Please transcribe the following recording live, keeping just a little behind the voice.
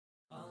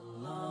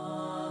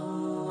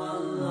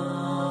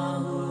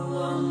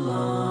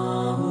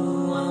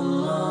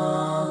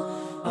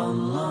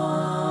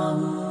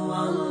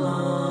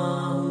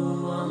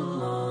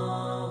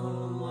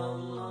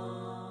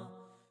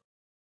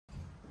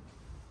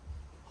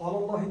قال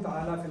الله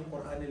تعالى في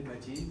القرآن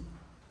المجيد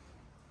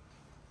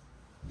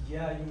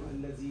يا أيها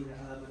الذين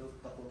آمنوا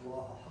اتقوا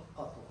الله حق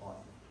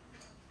تقاته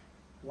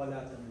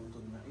ولا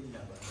تموتن إلا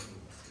وأنتم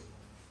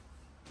مسلمون.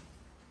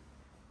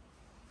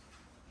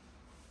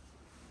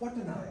 What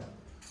an ayah.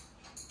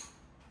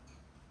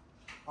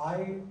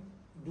 I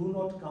do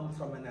not come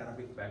from an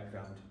Arabic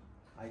background.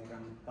 I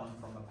come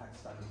from a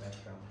Pakistani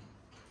background.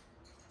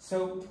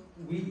 So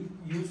we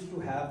used to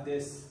have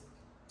this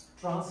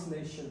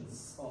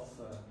translations of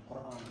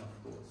Quran,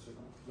 of course, you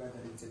know, whether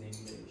it's in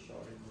English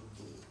or in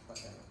Urdu,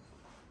 whatever.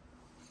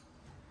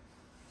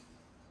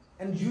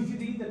 And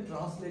usually the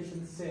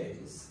translation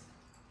says,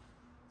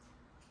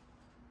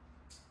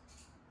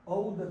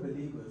 "O the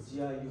believers,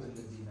 ya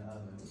ayyuhalladhina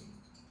amanu,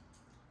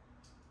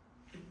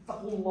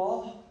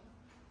 ittaqullah,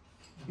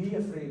 be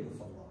afraid of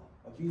Allah,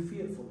 or be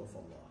fearful of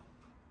Allah.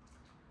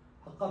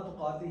 Haqqa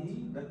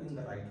tuqatihi, that in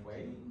the right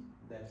way,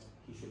 that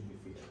he should be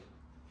feared.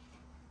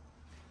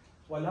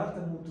 وَلَا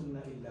تَمُوتُنَّ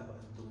إِلَّا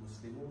وَأَنْتُمْ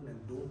مُسْلِمُونَ,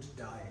 and don't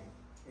die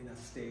in a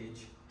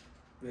stage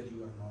where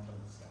you are not a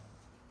Muslim."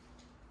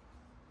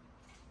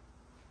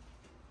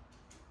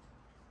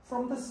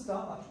 From the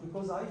start,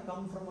 because I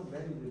come from a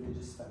very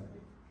religious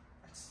family,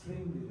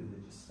 extremely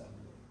religious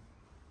family.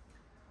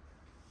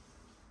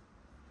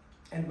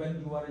 And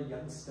when you are a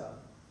youngster,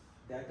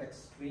 that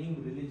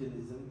extreme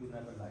religionism you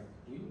never like,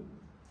 do you?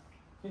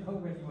 You know,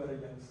 when you are a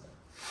youngster.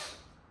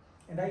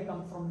 And I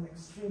come from an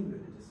extreme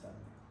religious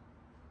family.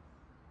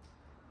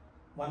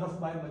 One of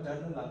my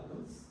maternal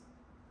uncles,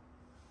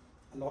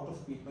 a lot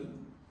of people,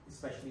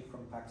 especially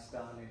from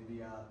Pakistan,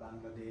 India,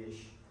 Bangladesh,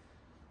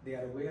 they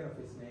are aware of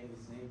his name.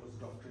 His name was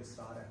Dr.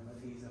 Israr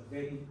Ahmed. He is a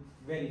very,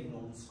 very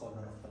known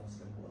scholar of the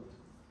Muslim world.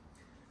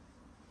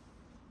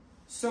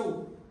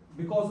 So,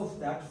 because of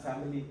that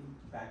family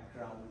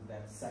background,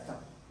 that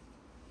setup,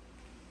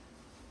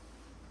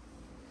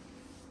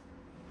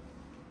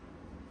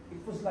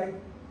 it was like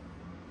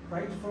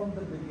right from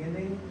the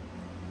beginning,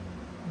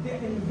 the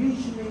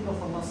envisioning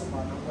of Allah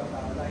subhanahu wa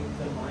ta'ala in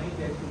the mind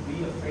and to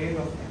be afraid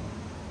of him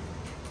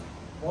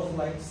was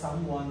like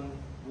someone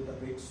with a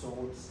big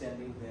sword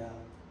standing there,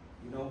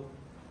 you know,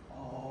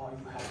 "Oh,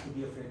 you have to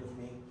be afraid of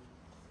me."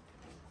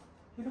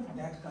 You know,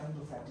 that kind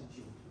of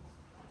attitude.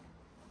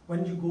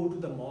 When you go to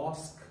the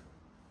mosque,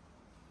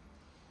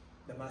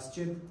 the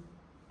masjid,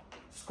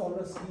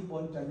 scholars keep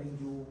on telling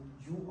you,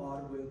 you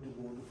are going to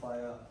go to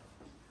fire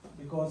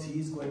because he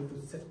is going to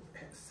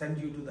send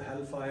you to the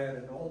hellfire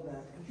and all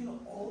that. And you know,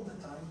 all the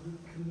time we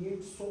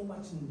create so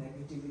much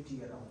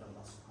negativity around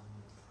Allah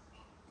subhanahu wa ta'ala.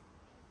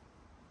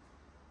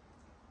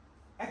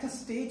 At a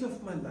stage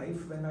of my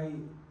life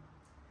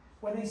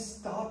when I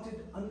started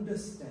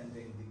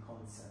understanding the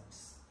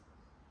concepts,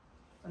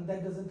 and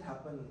that doesn't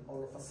happen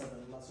all of a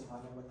sudden, Allah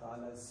subhanahu wa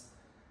ta'ala's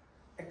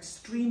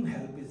extreme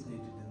help is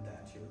needed in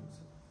that, you know,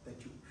 so that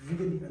you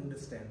really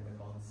understand the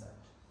concept.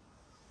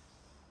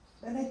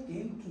 Then I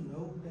came to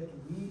know that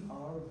we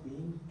are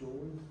being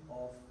told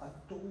of a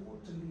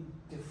totally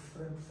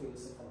different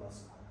face of Allah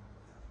subhanahu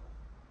wa ta'ala.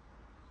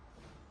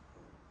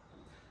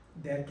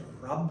 That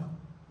Rabb,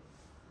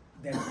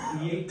 that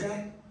Creator,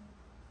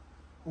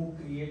 who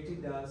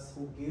created us,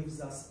 who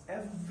gives us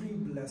every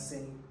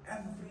blessing,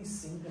 every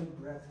single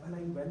breath. When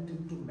I went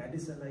into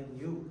medicine, I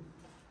knew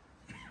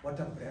what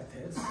a breath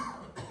is.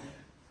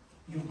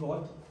 You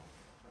got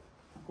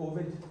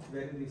COVID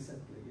very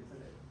recently,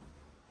 isn't it?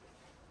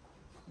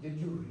 Did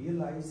you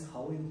realize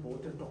how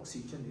important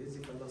oxygen is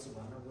if Allah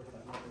subhanahu wa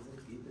ta'ala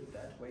doesn't keep it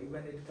that way?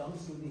 When it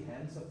comes to the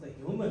hands of the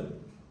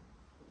human,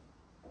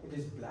 it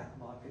is black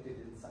marketed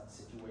in such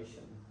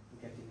situation,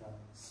 getting a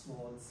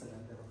small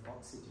cylinder of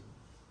oxygen.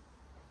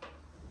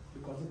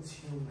 Because it's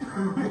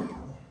human,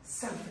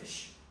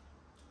 selfish,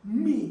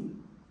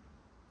 mean.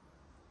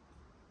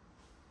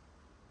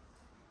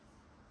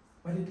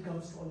 When it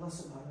comes to Allah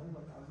subhanahu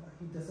wa ta'ala,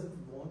 He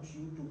doesn't want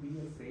you to be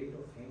afraid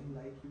of Him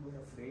like you are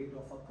afraid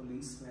of a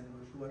policeman,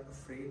 or you are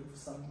afraid of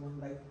someone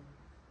like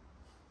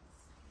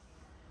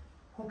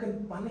who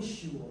can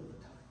punish you all the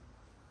time.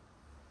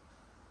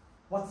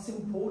 What's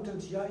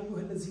important? Ya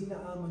ayyuhalladhina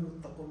amanu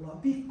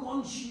ittaqullah. Be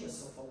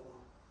conscious of Allah.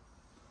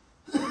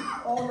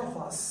 All of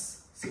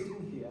us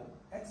sitting here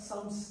at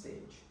some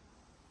stage,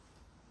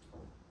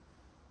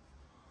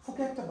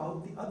 forget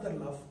about the other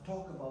love,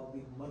 talk about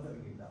the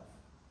motherly love.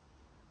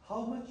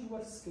 How much you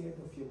are scared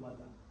of your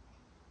mother?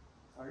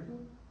 Are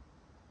you?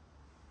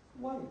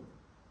 Why?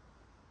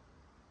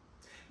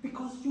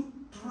 Because you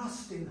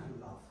trust in her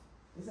love,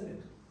 isn't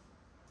it?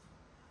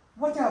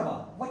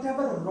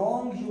 Whatever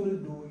wrong you will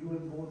do, you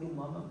will go to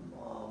Mama,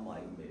 "Mom,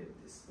 I made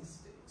this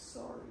mistake,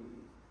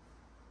 sorry."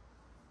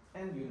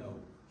 And you know,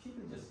 she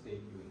will just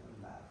take you in her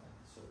lap and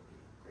it's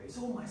okay. Praise,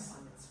 "Oh, my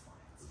son, it's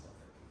fine, it's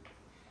perfect.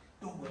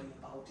 Don't worry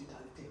about it,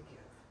 I'll take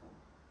care of it."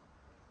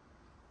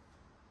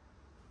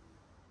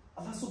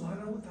 Allah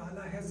subhanahu wa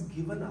ta'ala has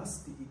given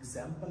us the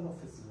example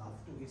of His love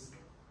to His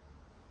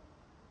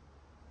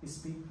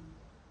people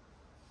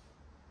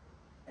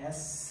as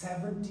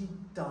 70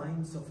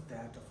 times of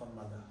that of a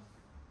mother.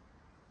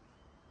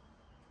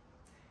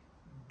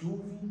 Do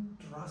we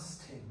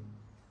trust Him?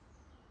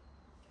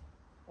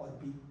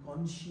 be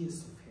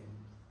conscious of Him,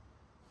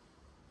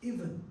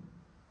 even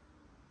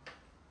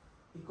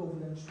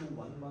equivalent to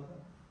one mother?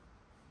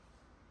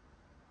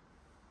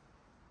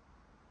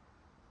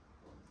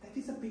 That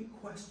is a big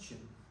question.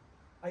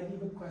 I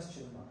leave a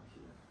question mark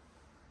here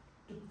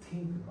to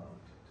think about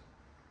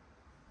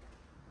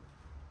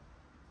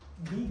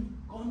it. Being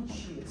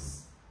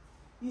conscious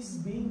is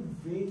being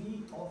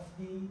wary of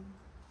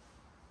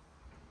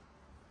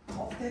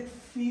that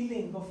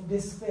feeling of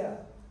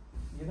despair,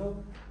 you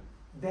know,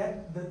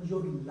 that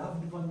your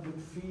loved one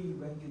would feel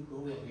when you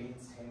go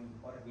against him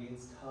or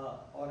against her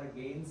or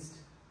against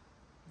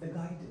the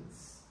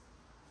guidance.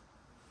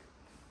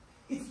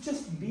 It's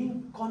just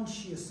being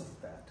conscious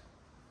of that.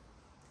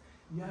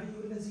 Ya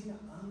ayyuhallazina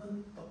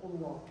amanu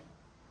taqullah.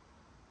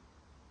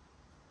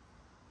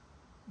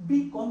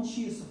 Be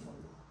conscious of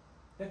Allah.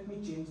 Let me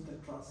change the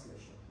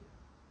translation here.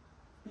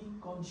 Be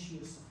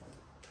conscious of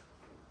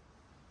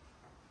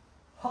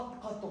Allah.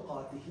 Haqqa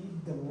tuqatihi,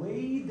 the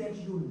way that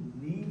you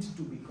need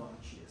to be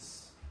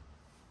conscious.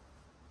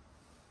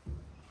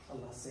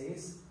 Allah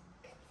says,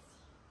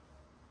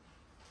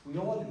 we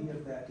all hear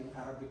that in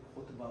Arabic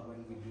khutbah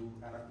when we do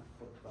Arabic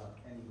khutbah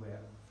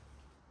anywhere.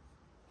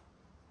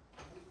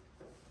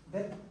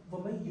 That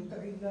وَمَنْ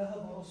يُطِعِ اللَّهَ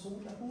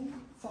وَرَسُولَهُ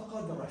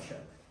فَقَدْ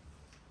رَشَدَ.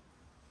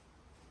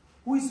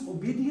 Who is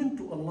obedient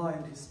to Allah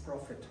and His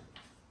Prophet,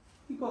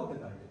 he got the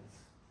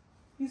guidance.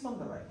 He's on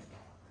the right path.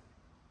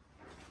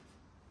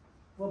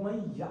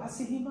 وَمَنْ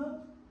يَعْصِهِمَا,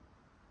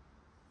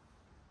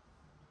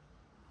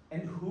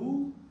 and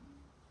who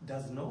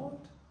does not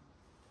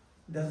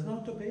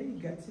obey,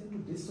 gets into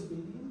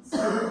disobedience,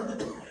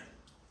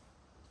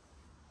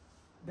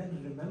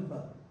 then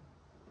remember,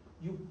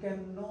 you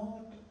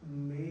cannot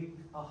make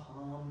a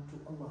harm to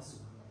Allah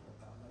subhanahu wa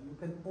ta'ala. You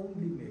can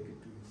only make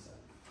it to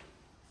yourself.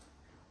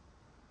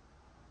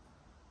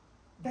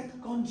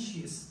 That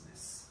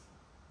consciousness,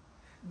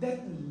 that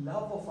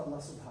love of Allah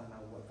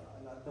subhanahu wa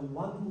ta'ala, the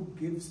one who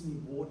gives me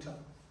water,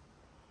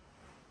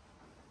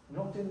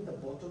 not in the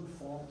bottled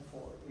form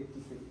for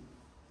 80p,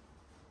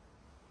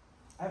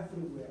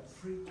 everywhere,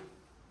 free,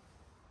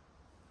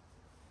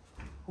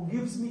 who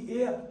gives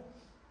me air,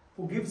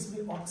 who gives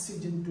me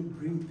oxygen to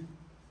breathe,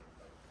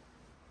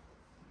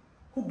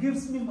 who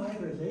gives me my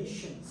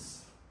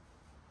relations,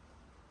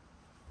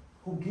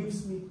 who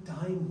gives me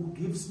time, who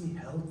gives me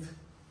health,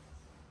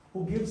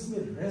 who gives me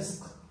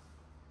rizq.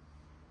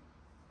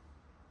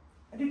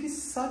 And it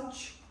is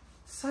such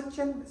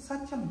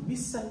a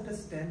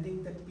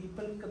misunderstanding that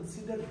people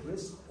consider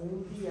rizq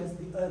only as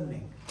the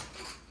earning.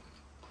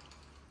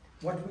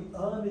 What we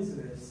earn is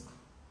rizq.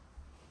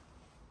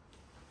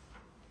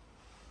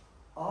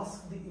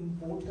 Ask the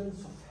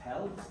importance of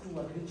health to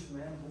a rich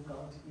man who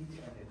can't eat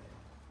anything.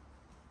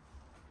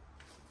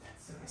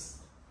 That's rizq.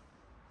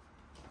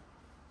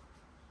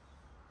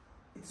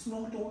 It's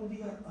not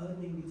only our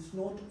earning, it's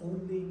not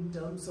only in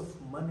terms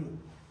of money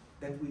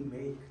that we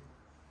make.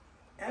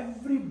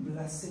 Every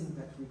blessing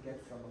that we get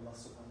from Allah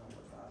subhanahu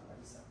wa ta'ala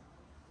is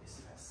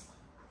rizq.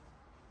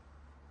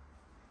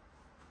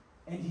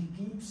 And He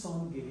keeps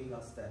on giving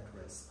us that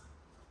rizq.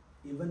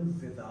 Even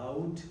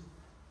without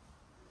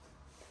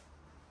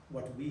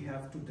what we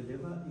have to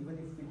deliver, even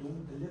if we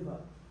don't deliver,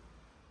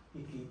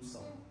 He keeps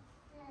on.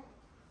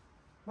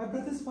 My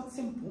brothers, what's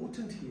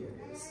important here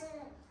is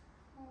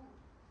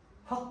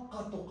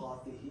haqqa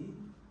tuqatihi.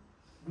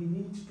 We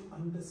need to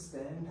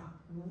understand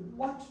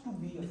what to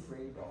be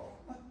afraid of,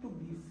 what to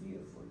be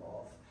fearful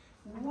of,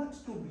 what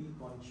to be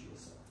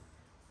conscious of.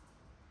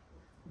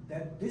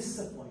 That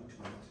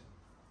disappointment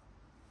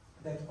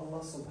that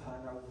Allah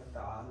subhanahu wa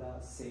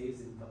ta'ala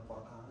says in the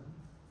Quran,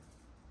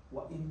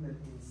 وَإِنَّ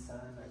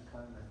الْإِنسَانَ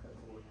كَانَ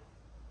كَفُورًا.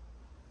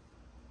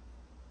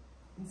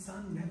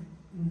 Insan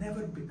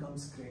never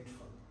becomes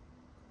grateful.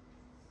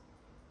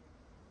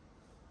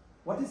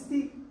 What is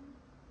the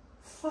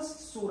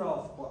first surah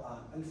of Quran,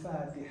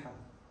 Al-Fatiha?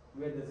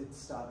 Where does it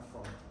start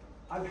from?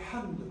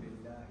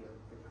 Alhamdulillahi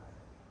Rabbil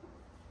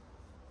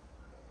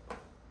Alameen.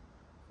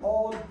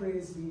 All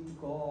praise be to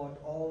God,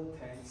 all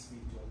thanks be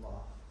to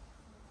Allah.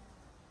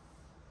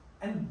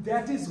 And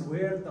that is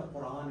where the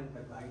Quran and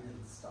the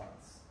guidance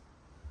starts.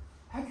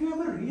 Have you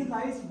ever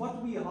realized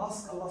what we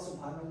ask Allah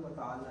subhanahu wa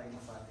ta'ala in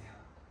Fatiha?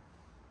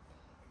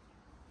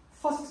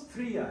 First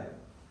 3 ayat.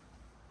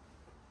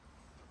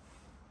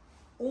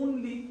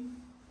 Only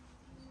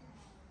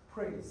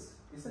praise,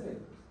 isn't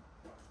it?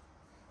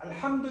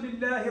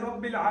 Alhamdulillahi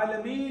Rabbil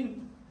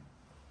Alameen,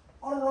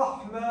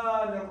 Ar-Rahman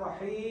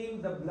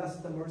Ar-Rahim, the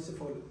blessed, the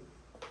merciful.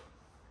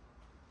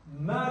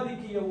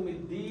 Maliki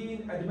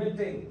Yawmiddin,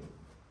 admitting,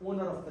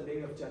 owner of the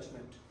day of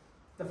judgment.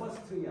 The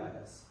first 3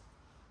 ayahs.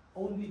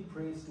 Only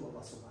praise to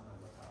Allah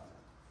subhanahu wa ta'ala.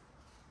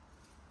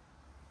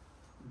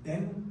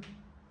 Then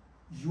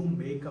you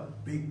make a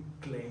big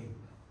claim.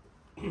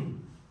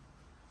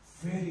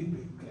 Very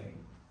big claim.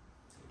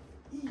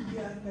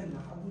 Iyyaka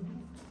na'budu,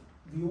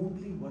 we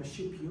only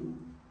worship you.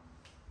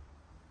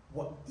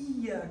 Wa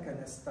iyyaka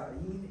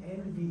nasta'een,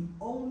 and we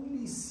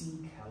only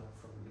seek help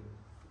from you.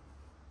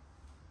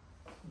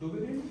 Do we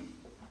really?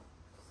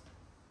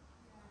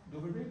 Do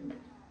we really?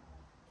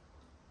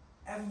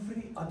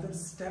 every other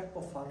step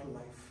of our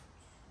life,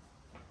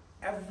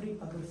 every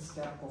other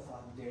step of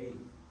our day,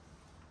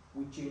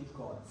 we change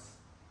gods.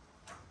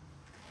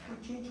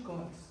 We change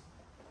gods.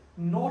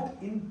 Not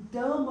in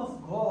terms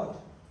of God,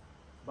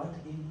 but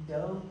in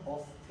terms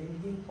of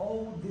thinking,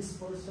 oh, this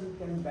person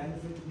can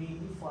benefit me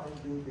if I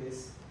do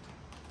this.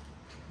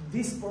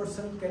 This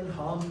person can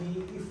harm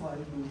me if I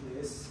do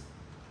this.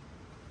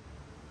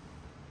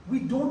 We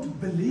don't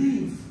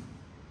believe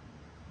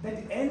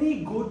that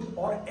any good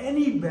or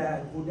any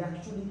bad would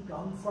actually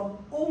come from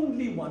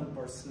only one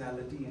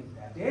personality, and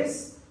that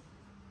is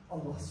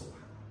Allah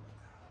subhanahu wa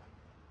ta'ala.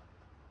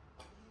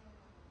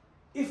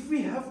 If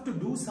we have to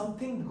do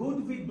something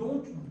good, we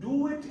don't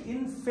do it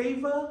in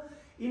favor,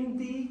 in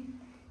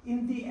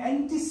the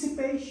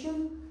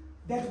anticipation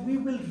that we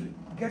will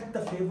get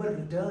the favor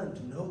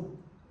returned. No.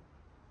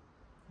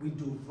 We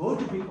do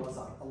good because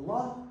our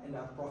Allah and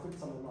our Prophet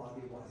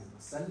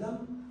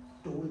ﷺ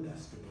told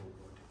us to do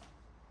good.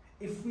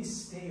 If we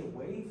stay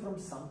away from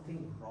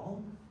something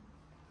wrong,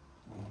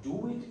 we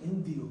do it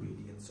in the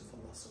obedience of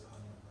Allah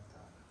subhanahu wa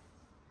ta'ala.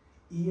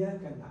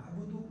 إِيَّاكَ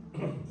نَعْبُدُ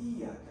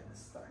وَإِيَّاكَ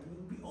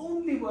نَسْتَعِينُ. We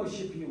only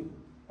worship you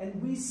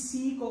and we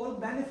seek all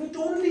benefit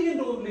only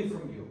and only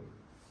from you.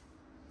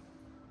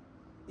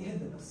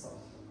 اهدنا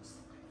الصراط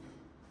المستقيم.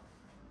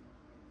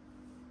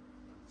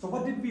 So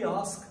what did we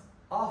ask?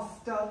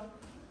 After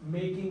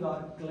making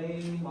our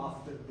claim,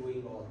 after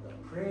doing all the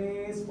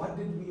praise, what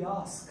did we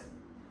ask?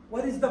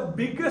 What is the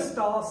biggest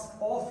task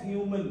of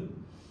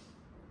human?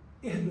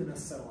 اهدنا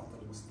الصراط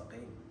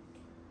المستقيم.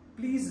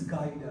 Please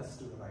guide us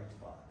to the right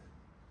path.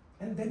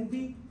 And then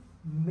we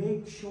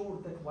make sure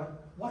that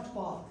what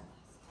path?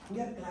 We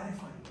are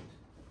clarifying it.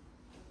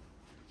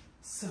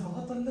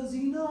 صراط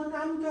الذين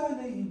أنعمت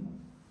عليهم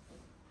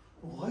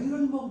غير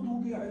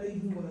المغضوب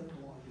عليهم ولا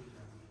الضالين.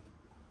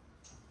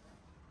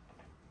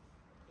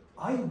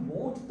 I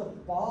want the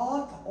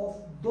path of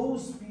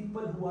those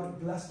people who are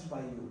blessed by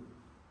you,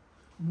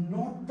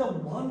 not the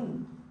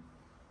one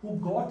who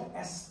got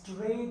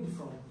strayed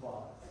from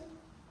path.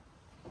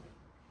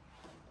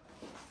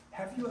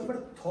 Have you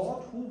ever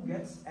thought who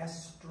gets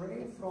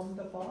astray from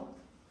the path?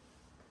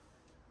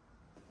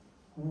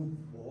 Who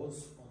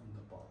was on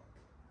the path?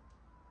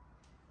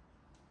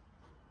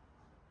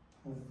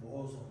 Who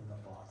was on the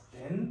path?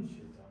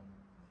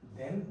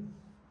 Then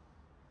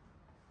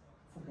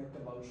forget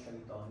about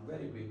shaitan,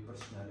 very big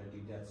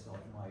personality, that's not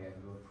my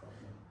and your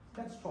problem.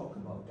 Let's talk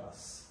about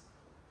us.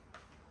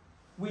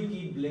 We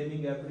keep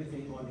blaming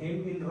everything on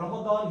him. In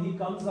Ramadan, he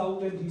comes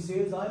out and he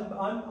says,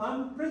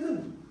 I'm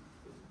imprisoned.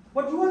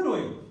 What you are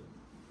doing?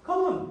 Come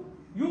on,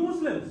 you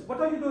Muslims, what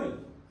are you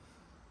doing?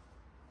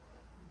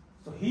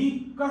 So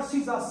he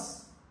curses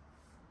us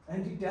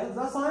and he tells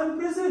us, I am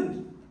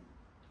imprisoned.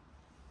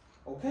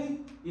 Okay,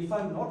 if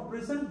I'm not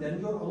prisoned, then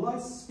your Allah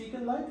is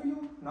speaking lie to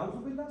you.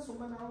 Na'uzubillah,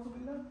 summa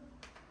na'uzubillah.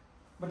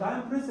 But I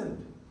am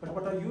prisoned. But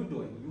what are you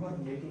doing? You are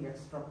making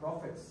extra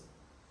profits.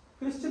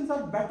 Christians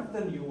are better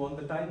than you. On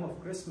the time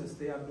of Christmas,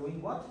 they are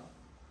doing what?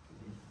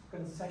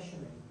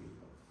 Concessioning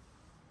people.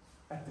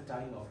 At the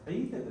time of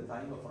Eid, at the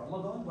time of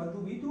Ramadan, what do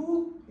we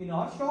do in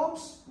our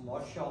shops?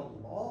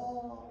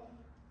 MashaAllah.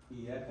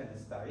 Iyaka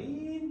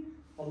nasta'een.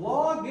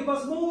 Allah, give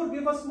us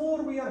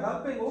more, we are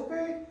helping.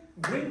 Okay,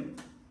 bring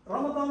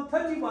Ramadan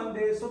 31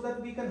 days so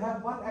that we can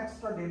have one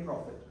extra day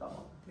profit. Come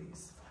on,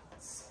 please.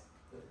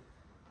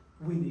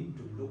 We need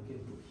to look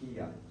into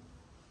here,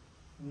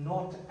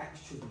 not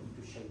actually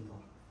into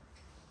shaitan.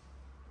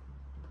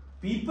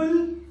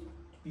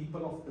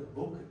 People of the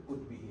book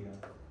could be here,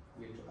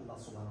 which Allah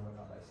subhanahu wa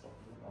ta'ala is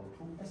talking about,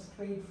 who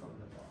strayed from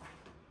the path.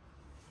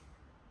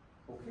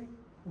 Okay?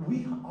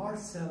 We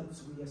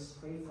ourselves, we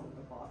stray from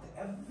the path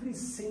every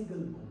single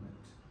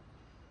moment.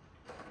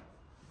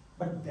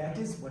 But that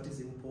is what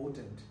is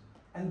important.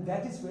 And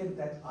that is where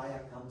that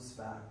ayah comes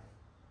back.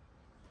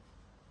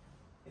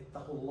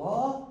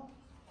 Ittaqullah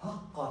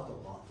haqqa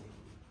tuqatih.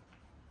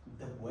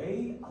 The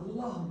way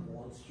Allah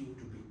wants you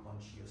to be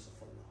conscious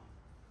of Allah.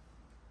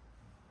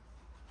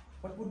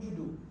 What would you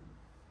do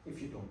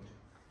if you don't?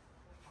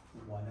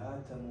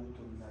 وَلَا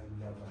تَمُوتُنَّ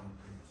إِلَّا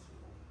وَأَنْتُمْ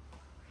مُسْلِمُونَ.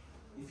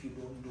 If you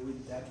don't do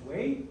it that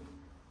way,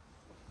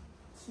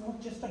 it's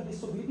not just a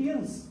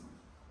disobedience.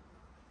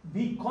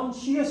 Be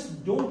conscious,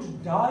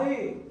 don't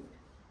die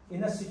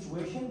in a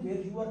situation where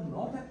you are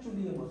not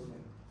actually a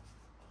Muslim.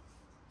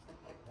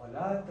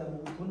 وَلَا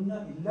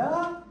تَمُوتُنَّ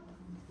إِلَّا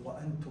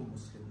وَأَنْتُمْ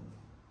مُسْلِمُونَ.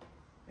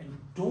 And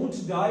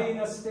don't die in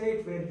a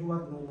state where you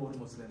are no more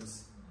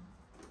Muslims.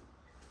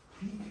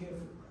 Be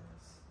careful,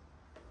 brothers.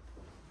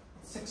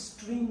 It's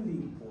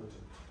extremely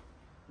important.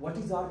 What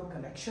is our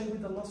connection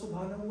with Allah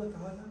subhanahu wa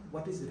ta'ala?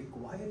 What is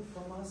required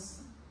from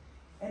us?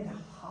 And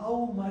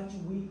how much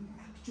we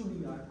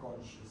actually are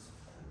conscious of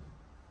that.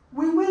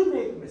 We will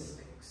make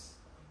mistakes.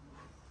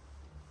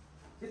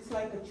 It's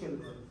like the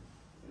children,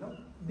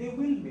 they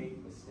will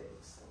make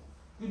mistakes.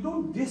 You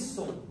don't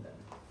disown them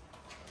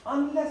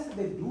unless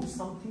they do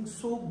something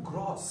so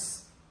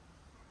gross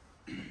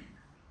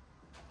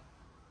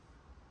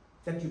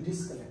that you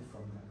disconnect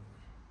from them.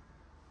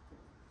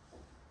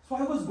 So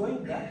I was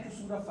going back to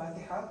Surah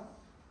Fatiha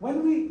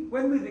When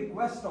we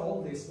request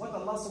all this, what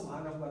Allah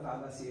subhanahu wa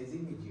ta'ala says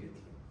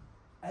immediately,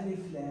 Alif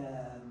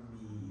Lam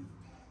Mim.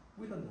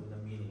 We don't know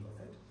the meaning of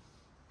it.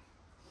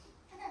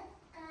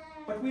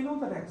 But we know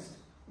the next.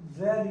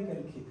 ذَلِكَ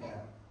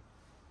الْكِتَابِ.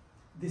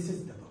 This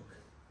is the book.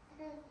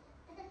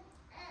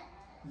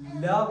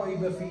 لَا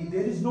رَيْبَ فِيهِ.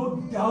 There is no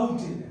doubt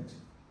in it.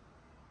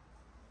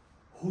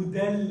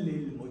 هُدًى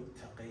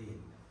لِلْمُتَّقِينَ.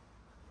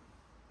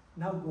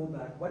 Now go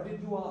back. What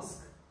did you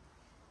ask?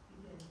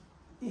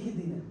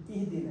 Ihdina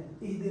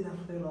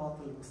الصراط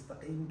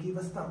المستقيم. Give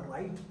us the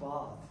right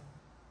path.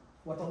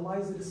 What Allah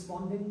is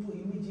responding to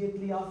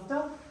immediately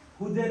after?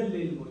 هُدًى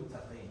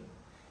لِلْمُتَّقِينَ.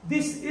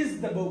 This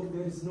is the book.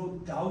 There is no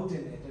doubt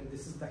in it. And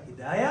this is the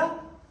hidayah.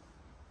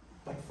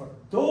 But for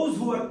those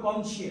who are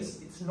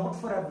conscious, it's not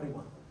for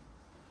everyone.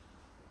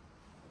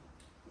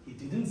 He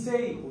didn't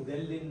say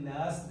هُدًى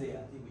لِلنَّاسِ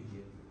there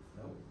immediately.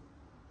 No.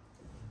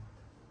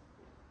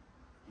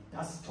 He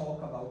does talk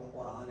about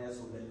Quran as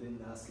هُدًى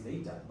لِلنَّاسِ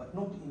later, but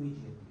not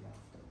immediately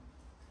after.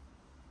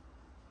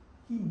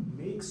 He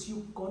makes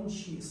you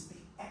conscious, the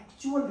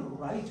actual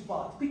right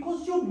path,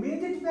 because you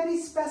made it very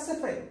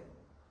specific.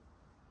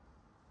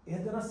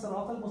 اهدنا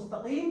الصراط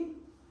المستقيم.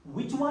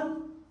 Which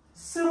one?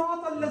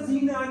 صراط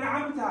الذين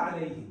أنعمت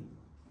عليهم.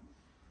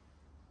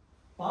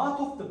 Path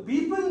of the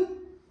people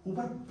who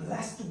were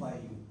blessed by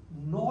you,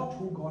 not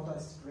who got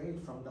astray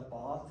from the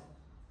path.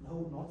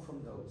 No, not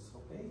from those.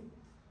 Okay?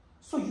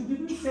 So you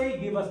didn't say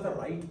give us the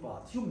right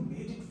path. You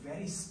made it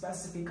very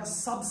specific, a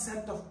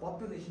subset of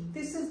population.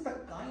 This is the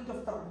kind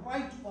of the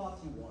right path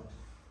you want.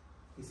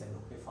 He said,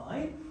 okay,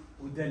 fine.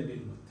 هُدًى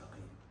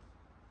لِلْمُتَّقِينَ.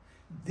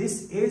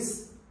 This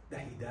is the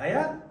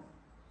hidayah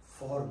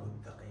for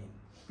muttaqeen.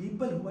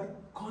 People who are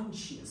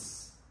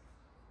conscious.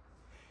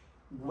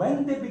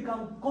 When they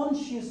become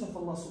conscious of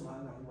Allah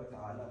subhanahu wa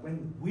ta'ala,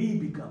 when we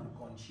become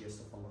conscious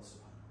of Allah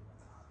subhanahu wa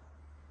ta'ala,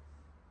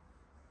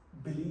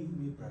 believe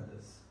me,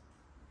 brothers,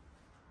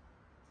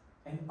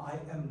 and I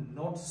am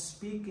not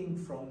speaking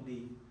from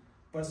the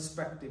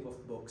perspective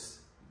of books.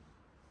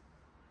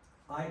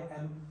 I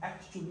am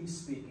actually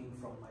speaking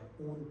from my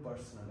own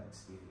personal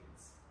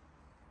experience.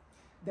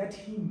 That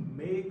He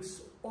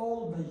makes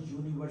all the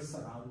universe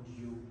around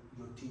you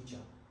your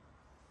teacher.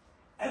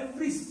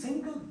 Every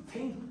single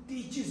thing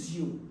teaches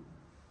you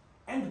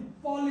and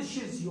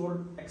polishes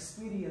your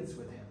experience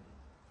with Him,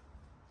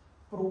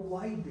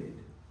 provided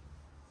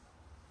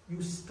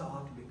you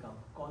start to become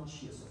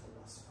conscious of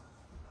Allah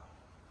subhanahu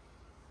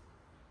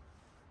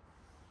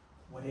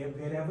wa ta'ala.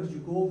 Wherever you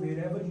go,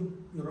 wherever you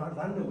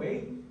run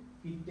away,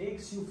 He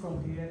takes you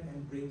from here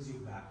and brings you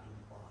back to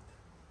the path.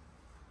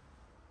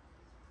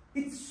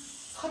 It's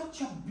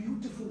such a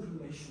beautiful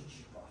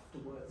relationship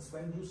afterwards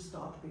when you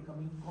start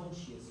becoming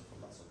conscious of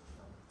Allah subhanahu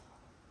wa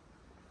ta'ala.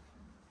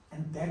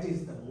 And that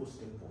is the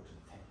most important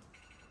thing.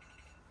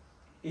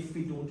 If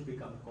we don't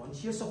become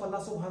conscious of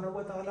Allah subhanahu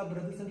wa ta'ala,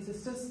 brothers and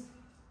sisters,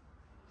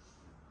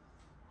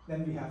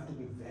 then we have to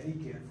be very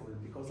careful,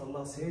 because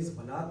Allah says,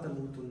 وَلَا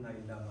تَمُوتُنَّ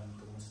إِلَّا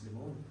وَأَنْتُمْ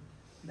مُسْلِمُونَ.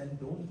 Then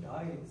don't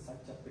die in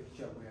such a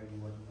picture where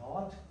you are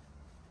not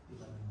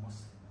even a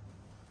Muslim.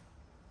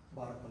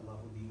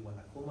 Barakallahu li wa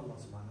lakum. Allah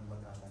subhanahu wa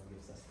ta'ala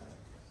gives us the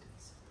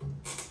guidance.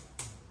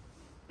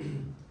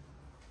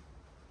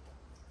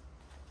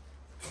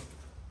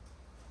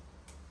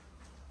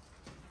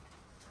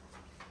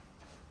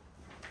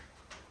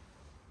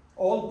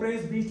 All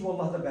praise be to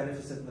Allah, the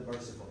Beneficent and the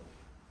Merciful.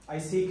 I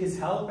seek His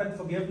help and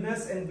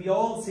forgiveness, and we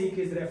all seek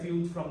His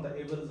refuge from the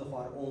evils of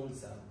our own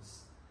selves.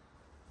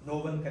 No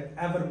one can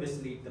ever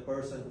mislead the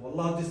person who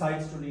Allah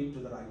decides to lead to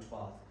the right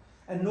path.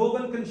 And no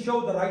one can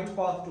show the right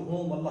path to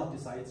whom Allah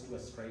decides to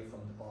astray from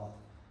the path.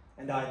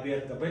 And I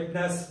bear the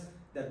witness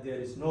that there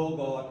is no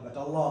God but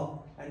Allah,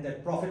 and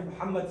that Prophet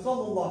Muhammad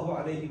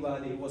sallallahu alayhi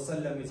wa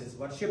sallam is His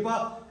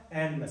worshipper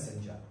and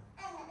messenger,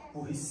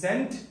 who He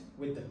sent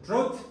with the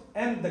truth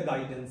and the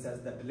guidance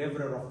as the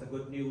deliverer of the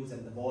good news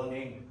and the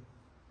warning.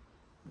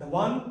 The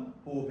one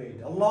who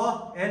obeyed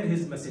Allah and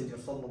His messenger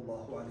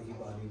sallallahu alayhi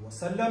wa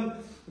sallam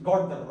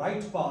got the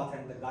right path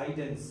and the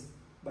guidance,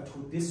 but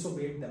who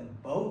disobeyed them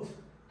both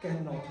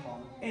cannot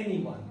harm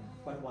anyone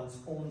but one's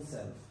own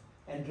self.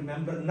 And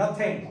remember,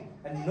 nothing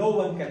and no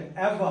one can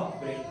ever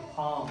bring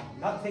harm.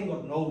 Nothing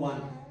or no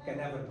one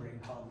can ever bring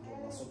harm to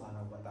Allah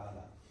subhanahu wa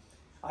ta'ala.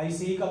 I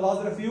seek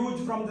Allah's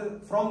refuge from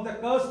the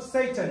cursed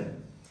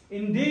Satan.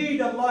 Indeed,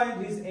 Allah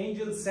and His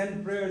angels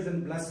send prayers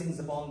and blessings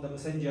upon the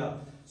messenger.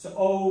 So,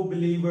 O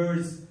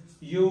believers,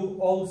 you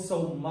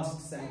also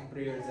must send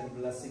prayers and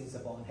blessings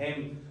upon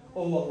him.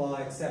 O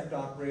Allah, accept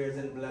our prayers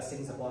and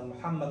blessings upon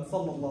Muhammad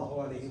sallallahu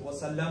alayhi wa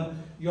sallam,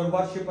 your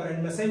worshipper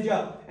and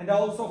messenger, and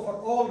also for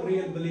all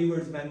real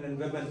believers, men and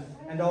women,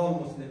 and all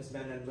Muslims,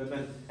 men and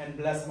women, and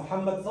bless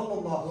Muhammad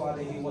sallallahu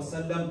alayhi wa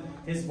sallam,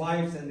 his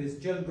wives and his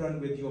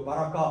children with your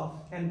barakah,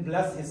 and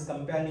bless his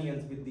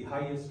companions with the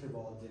highest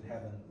rewards in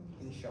heaven.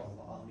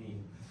 Inshallah.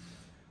 Ameen.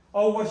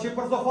 O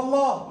worshippers of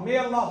Allah, may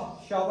Allah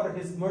shower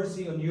His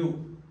mercy on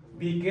you.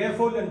 Be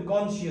careful and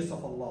conscious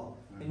of Allah.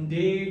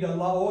 Indeed,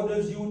 Allah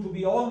orders you to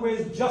be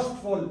always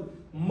justful,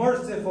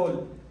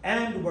 merciful,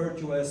 and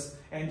virtuous,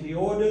 and he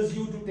orders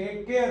you to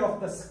take care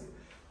of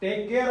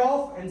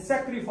and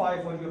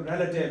sacrifice for your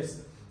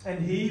relatives,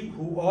 and he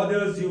who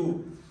orders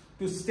you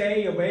to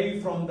stay away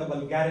from the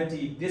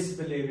vulgarity,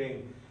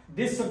 disbelieving,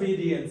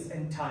 disobedience,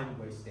 and time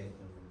wasting.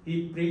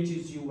 He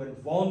preaches you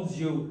and warns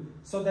you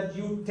so that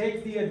you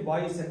take the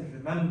advice and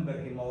remember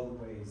him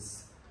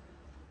always.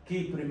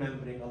 Keep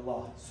remembering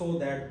Allah so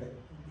that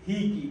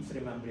he keeps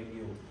remembering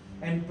you.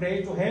 And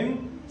pray to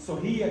him so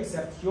he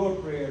accepts your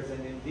prayers,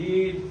 and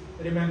indeed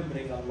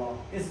remembering Allah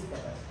is the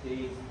best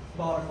deed.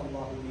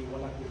 Barakallahu li wa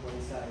lakum wa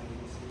lisa'il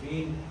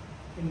muslimin.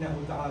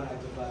 Innahu ta'ala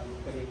jawwadun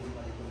kareem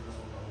malikun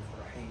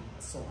rahim.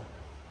 As-salam.